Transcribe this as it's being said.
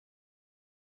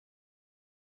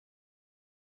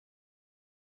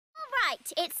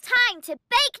Right, it's time to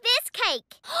bake this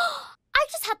cake. I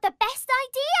just had the best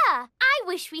idea. I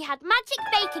wish we had magic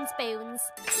baking spoons.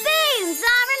 Spoons,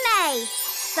 Zahra!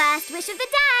 First wish of the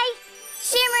day.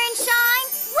 Shimmer and shine,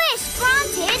 wish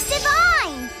granted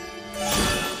divine.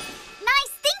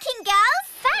 Nice thinking, girls.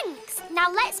 Thanks. Now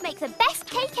let's make the best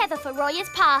cake ever for Roya's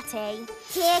party.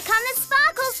 Here come the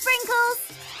sparkle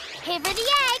sprinkles. Here are the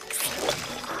eggs.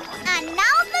 And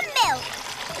now the milk.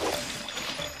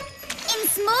 In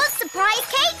S'mores surprise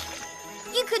cake,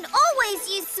 you can always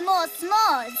use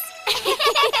s'mores.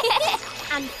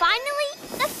 And finally,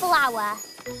 the flour.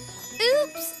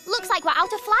 Oops, looks like we're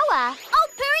out of flour. Oh,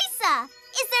 Parisa,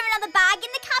 is there another bag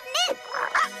in the cabinet?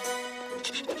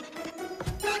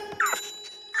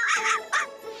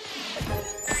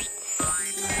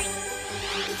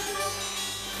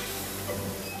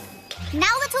 Now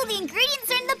that all the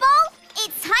ingredients are in the bowl,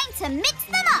 it's time to mix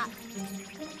them up.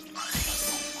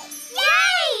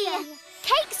 Yay!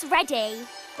 Cake's ready. Is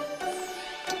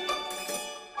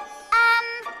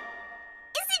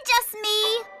it just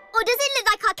me? Or does it look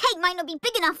like our cake might not be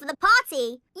big enough for the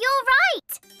party? You're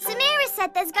right! Samira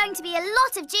said there's going to be a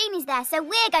lot of genies there, so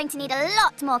we're going to need a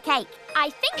lot more cake. I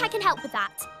think I can help with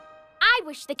that. I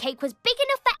wish the cake was big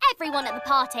enough for everyone at the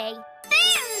party.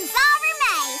 Boom! Zahra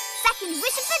May! Second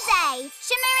wish of the day.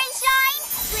 Shimmer and shine,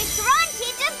 wish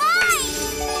granted divine.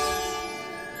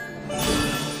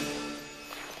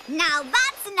 Now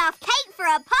that's enough cake for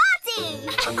a party!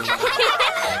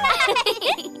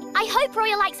 I hope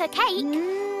Roya likes her cake.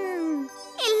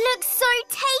 It looks so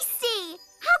tasty.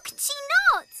 How could she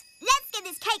not? Let's get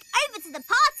this cake over to the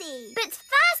party. But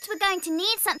first we're going to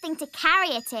need something to carry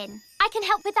it in. I can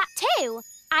help with that too.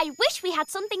 I wish we had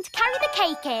something to carry the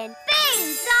cake in.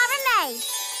 Boom, Zahra May.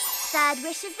 Third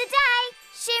wish of the day.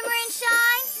 Shimmer and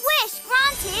shine, wish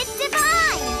granted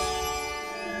divine.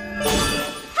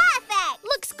 Perfect.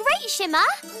 Looks great, Shimmer.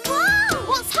 Whoa!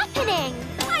 What's happening?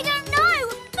 I don't know,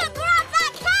 but grab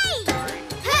that cake.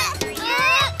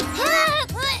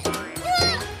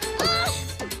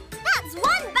 That's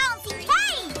one bouncy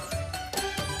cake.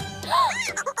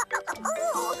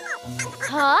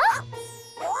 Huh?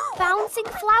 Bouncing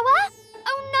flour?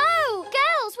 Oh no!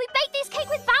 Girls, we baked this cake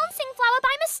with bouncing flour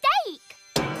by mistake.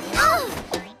 Oh!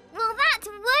 Well, that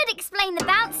would explain the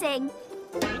bouncing.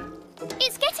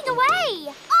 It's getting away.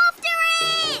 After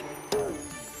it!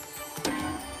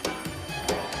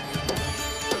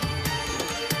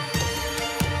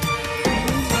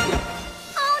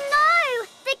 Oh no!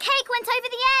 The cake went over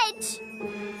the edge.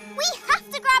 We have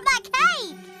to grab that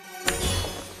cake.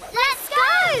 Let's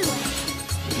go!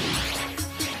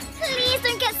 Please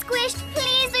don't get squished.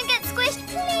 Please don't get squished.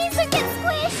 Please don't get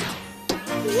squished.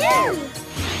 Phew!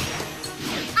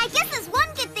 I guess there's one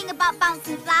good thing about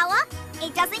bouncing flour.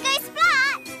 It doesn't go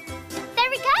splat.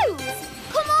 There it goes.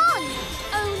 Come on.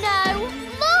 Oh no.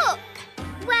 Look.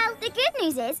 Well, the good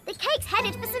news is the cake's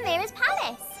headed for Samira's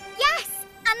palace. Yes.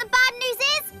 And the bad news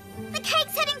is the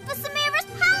cake's heading for Samira's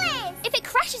palace. If it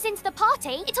crashes into the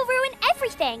party, it'll ruin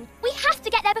everything. We have to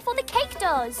get there before the cake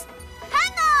does.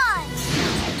 Hang on.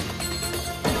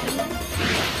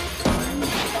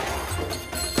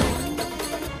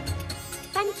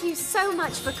 Thank you so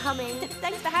much for coming.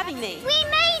 Thanks for having me. We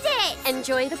made it.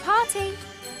 Enjoy the party.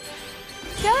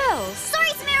 Girls, Sorry,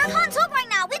 Samira, I can't talk right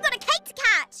now. We've got a cake to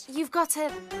catch. you've got a...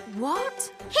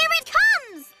 what? Here it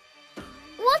comes.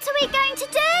 What are we going to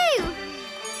do?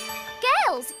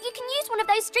 Girls, you can use one of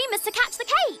those streamers to catch the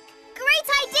cake. Great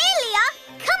idea, Leah.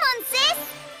 Come on, sis.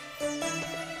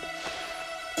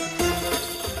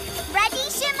 Ready,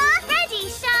 Shimmer? Ready,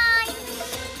 shine.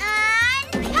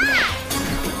 And catch!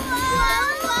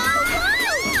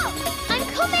 Whoa! I'm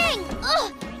coming.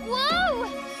 Ugh, whoa!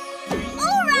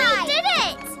 All right. We did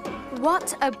it.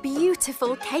 What a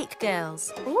beautiful cake,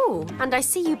 girls. Ooh, and I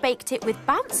see you baked it with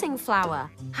bouncing flour.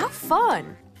 How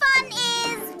fun. Fun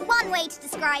is one way to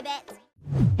describe it.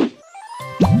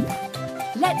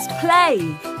 Let's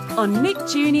play on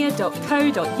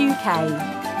nickjunior.co.uk.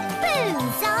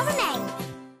 Boom, Zahra May.